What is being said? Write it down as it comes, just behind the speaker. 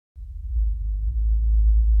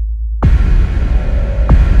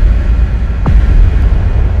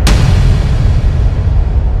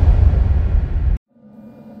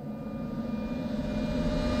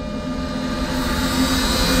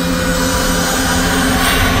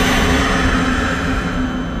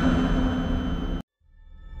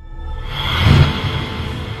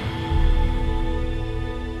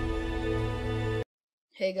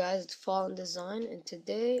Hey guys, it's Fallen Design, and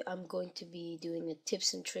today I'm going to be doing a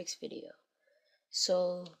tips and tricks video.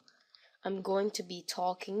 So I'm going to be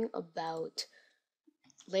talking about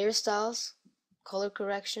layer styles, color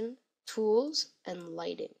correction, tools, and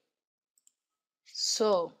lighting.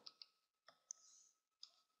 So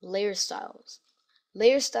layer styles.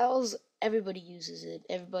 Layer styles, everybody uses it,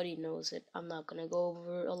 everybody knows it. I'm not gonna go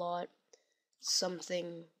over a lot.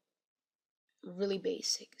 Something really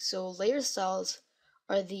basic. So layer styles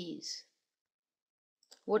are these.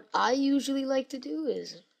 What I usually like to do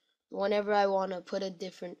is, whenever I want to put a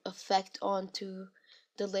different effect onto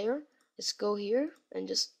the layer, just go here and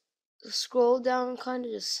just scroll down, kind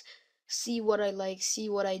of just see what I like, see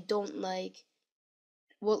what I don't like,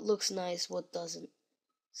 what looks nice, what doesn't.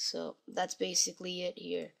 So that's basically it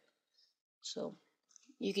here. So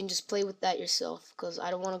you can just play with that yourself, because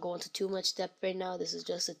I don't want to go into too much depth right now. This is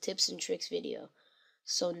just a tips and tricks video.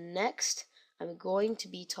 So next, I'm going to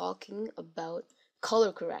be talking about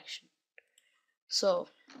color correction. So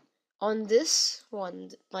on this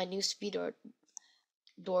one, my new speed art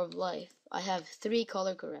door of life, I have 3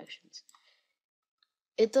 color corrections.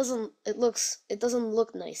 It doesn't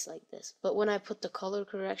look nice like this, but when I put the color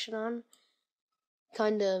correction on,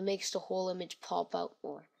 kinda makes the whole image pop out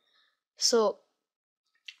more. So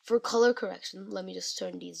for color correction, let me just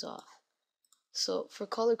turn these off. So for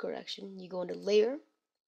color correction, you go into layer,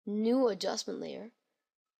 new adjustment layer.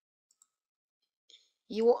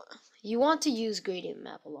 You want to use gradient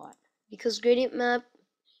map a lot, because gradient map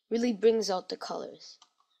really brings out the colors.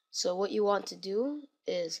 So what you want to do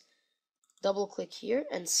is double click here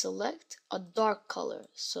and select a dark color,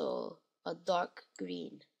 so a dark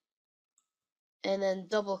green, and then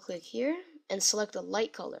double click here and select a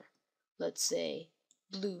light color, let's say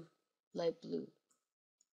blue, light blue.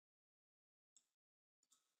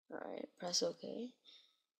 Alright, press OK,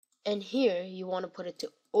 and here you want to put it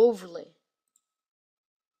to overlay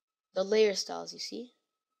the layer styles, you see.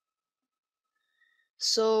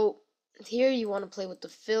 So here you want to play with the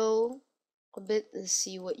fill a bit and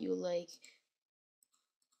see what you like.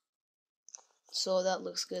 So that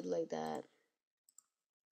looks good like that.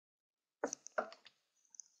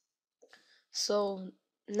 So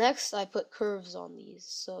next I put curves on these.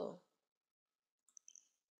 So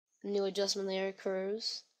new adjustment layer,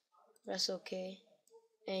 curves, press OK,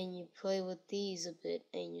 and you play with these a bit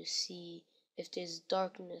and you see if there's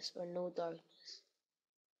darkness or no darkness.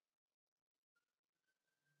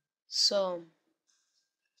 So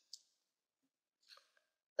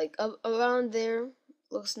like around there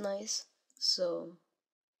looks nice. So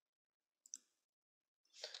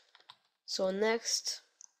next,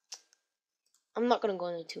 I'm not gonna go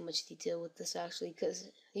into too much detail with this actually, because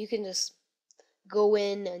you can just go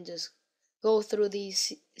in and just go through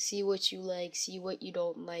these, see what you like, see what you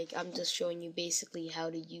don't like. I'm just showing you basically how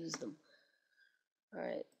to use them.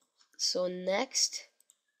 Alright, so next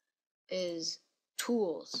is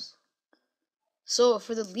tools. So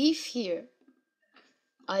for the leaf here,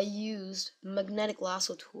 I used magnetic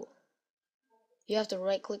lasso tool. You have to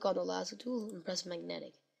right click on the lasso tool and press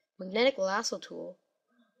magnetic. Magnetic lasso tool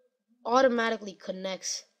automatically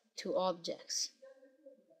connects to objects,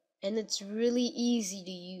 and it's really easy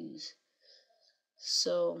to use.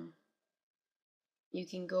 So you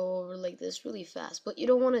can go over like this really fast, but you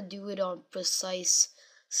don't want to do it on precise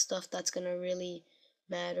stuff that's gonna really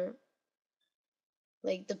matter.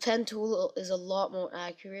 Like the pen tool is a lot more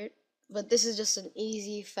accurate, but this is just an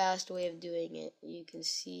easy, fast way of doing it. You can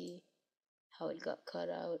see how it got cut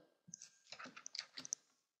out,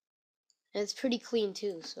 and it's pretty clean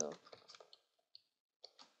too.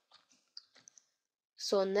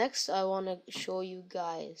 So next I want to show you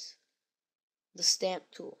guys the stamp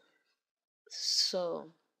tool.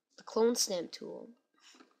 So the clone stamp tool,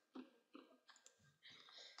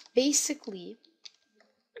 basically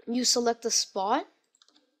you select a spot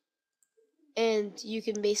and you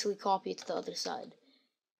can basically copy it to the other side.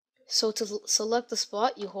 So to select the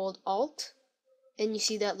spot, you hold Alt and you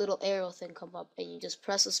see that little arrow thing come up, and you just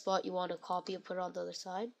press the spot you want to copy and put it on the other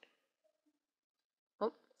side.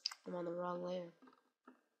 Oh, I'm on the wrong layer.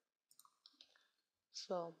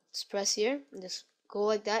 So just press here and just go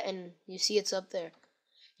like that, and you see it's up there.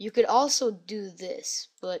 You could also do this,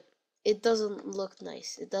 but it doesn't look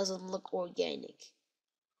nice. It doesn't look organic.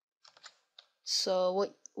 So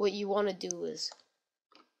what you want to do is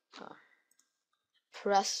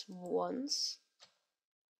press once,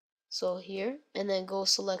 so here, and then go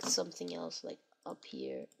select something else, like up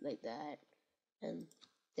here, like that, and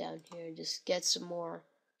down here. Just get some more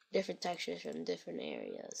different textures from different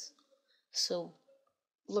areas, so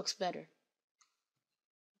looks better.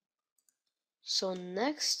 So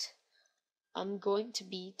next I'm going to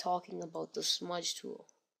be talking about the Smudge Tool.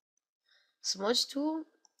 Smudge Tool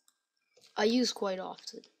I use quite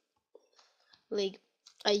often. Like,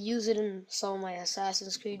 I use it in some of my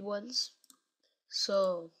Assassin's Creed ones.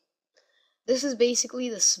 So, this is basically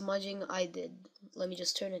the smudging I did. Let me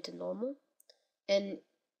just turn it to normal. And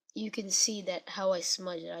you can see that how I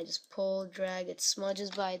smudge it. I just pull, drag, it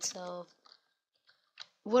smudges by itself.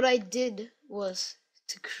 What I did was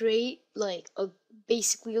to create like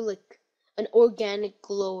basically like an organic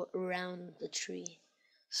glow around the tree.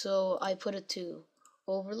 So I put it to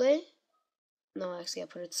overlay. No, actually I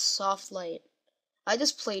put it to soft light. I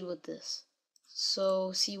just played with this.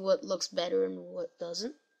 So see what looks better and what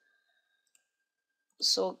doesn't.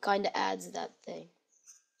 So it kind of adds that thing.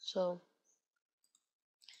 So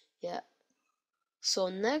yeah. So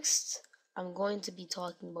next I'm going to be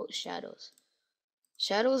talking about shadows.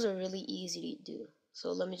 Shadows are really easy to do.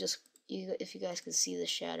 So let me just, if you guys can see the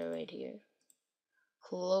shadow right here,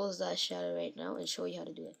 close that shadow right now and show you how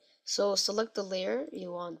to do it. So select the layer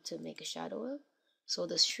you want to make a shadow of. So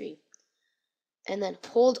this tree. And then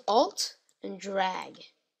hold Alt and drag.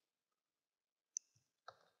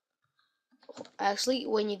 Actually,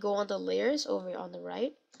 when you go on the layers over on the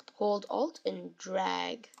right, hold Alt and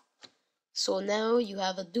drag. So now you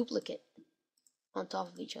have a duplicate on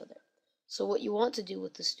top of each other. So what you want to do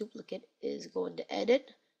with this duplicate is go into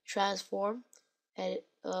Edit, Transform, Edit,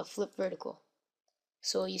 Flip Vertical.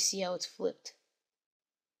 So you see how it's flipped.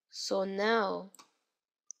 So now,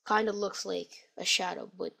 kind of looks like a shadow,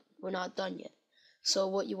 but we're not done yet. So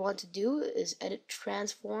what you want to do is Edit,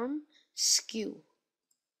 Transform, Skew.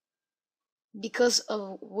 Because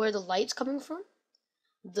of where the light's coming from,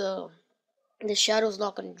 the shadow's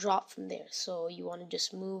not going to drop from there. So you want to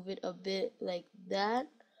just move it a bit like that.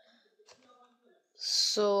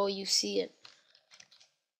 So you see it.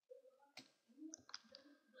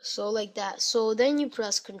 So like that. So then you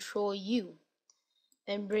press Control U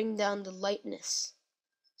and bring down the lightness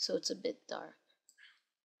so it's a bit dark.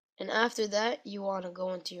 And after that, you want to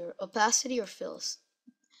go into your opacity or fills.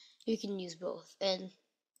 You can use both. And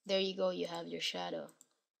there you go, you have your shadow.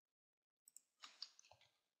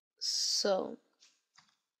 So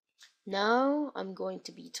now I'm going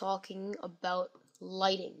to be talking about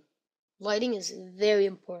lighting. Lighting is very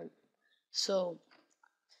important. So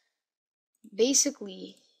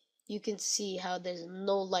basically, you can see how there's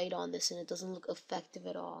no light on this and it doesn't look effective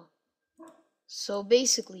at all. So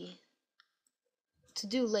basically, to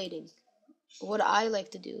do lighting, what I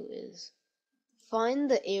like to do is find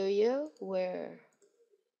the area where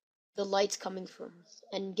the light's coming from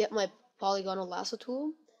and get my polygonal lasso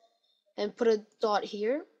tool and put a dot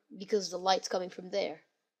here because the light's coming from there.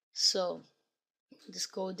 So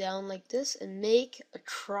just go down like this and make a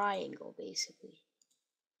triangle basically.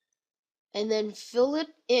 And then fill it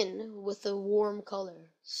in with a warm color.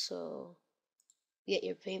 So get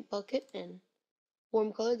your paint bucket and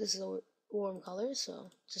warm color. This is a warm color, so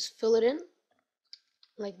just fill it in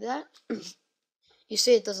like that. You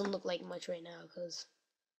say it doesn't look like much right now because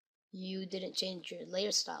you didn't change your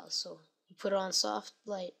layer style, so you put it on soft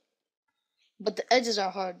light. But the edges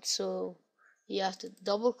are hard, so you have to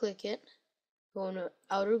double click it, go into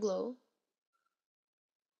outer glow,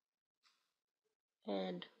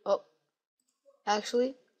 and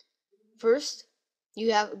actually, first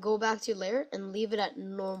you have go back to your layer and leave it at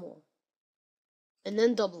normal, and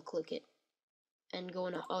then double click it and go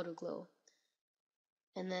into outer glow,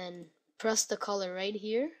 and then press the color right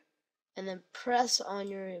here, and then press on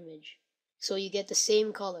your image, so you get the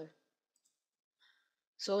same color.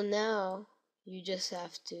 So now you just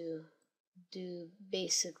have to do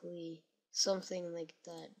basically something like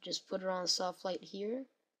that. Just put it on soft light here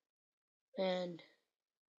and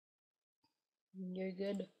you're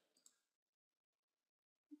good.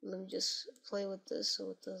 Let me just play with this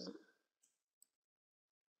so it doesn't.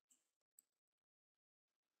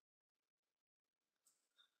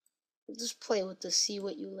 Just play with this, see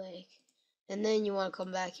what you like. And then you want to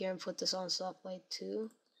come back here and put this on soft light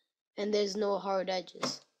too. And there's no hard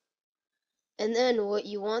edges. And then what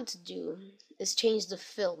you want to do is change the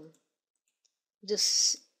fill.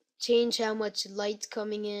 Just change how much light's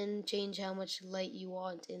coming in, change how much light you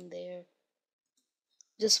want in there.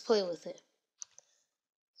 Just play with it.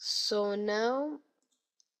 So now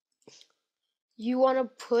you want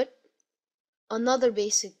to put another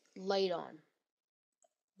basic light on,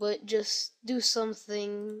 but just do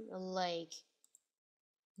something like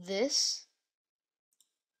this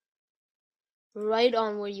right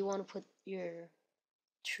on where you want to put your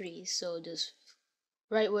tree. So just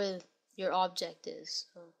right where your object is.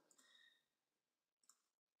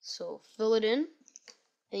 So fill it in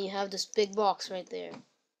and you have this big box right there.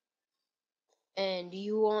 and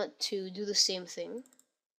you want to do the same thing.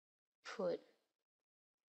 Put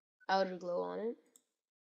outer glow on it.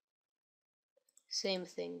 Same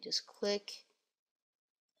thing, just click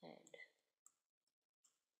and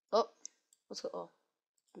oh, let's go. Oh,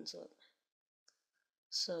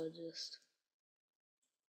 so just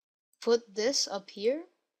put this up here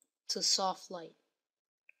to soft light,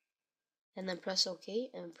 and then press OK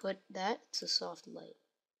and put that to soft light.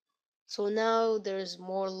 So now there's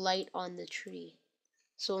more light on the tree.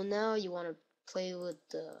 So now you want to play with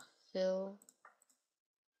the fill,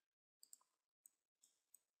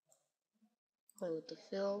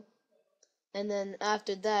 and then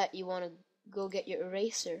after that you want to go get your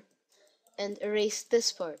eraser and erase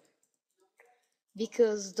this part,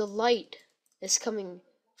 because the light is coming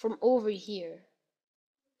from over here,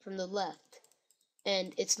 from the left,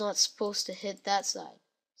 and it's not supposed to hit that side.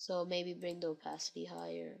 So maybe bring the opacity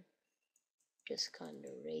higher, just kind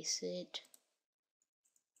of erase it.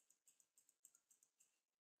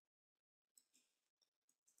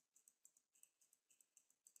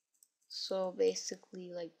 So basically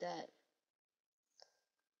like that.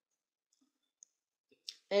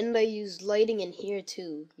 And I use lighting in here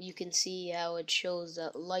too. You can see how it shows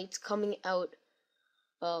that light's coming out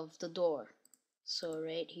of the door. So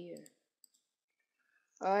right here.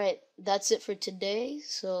 Alright, that's it for today.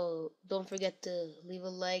 So don't forget to leave a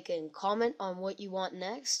like and comment on what you want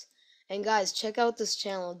next. And guys, check out this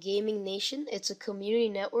channel, Gaming Nation. It's a community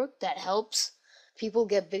network that helps people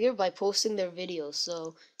get bigger by posting their videos.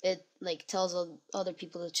 So it like tells other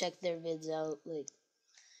people to check their vids out. Like,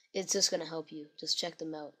 it's just gonna help you. Just check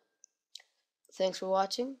them out. Thanks for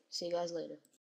watching. See you guys later.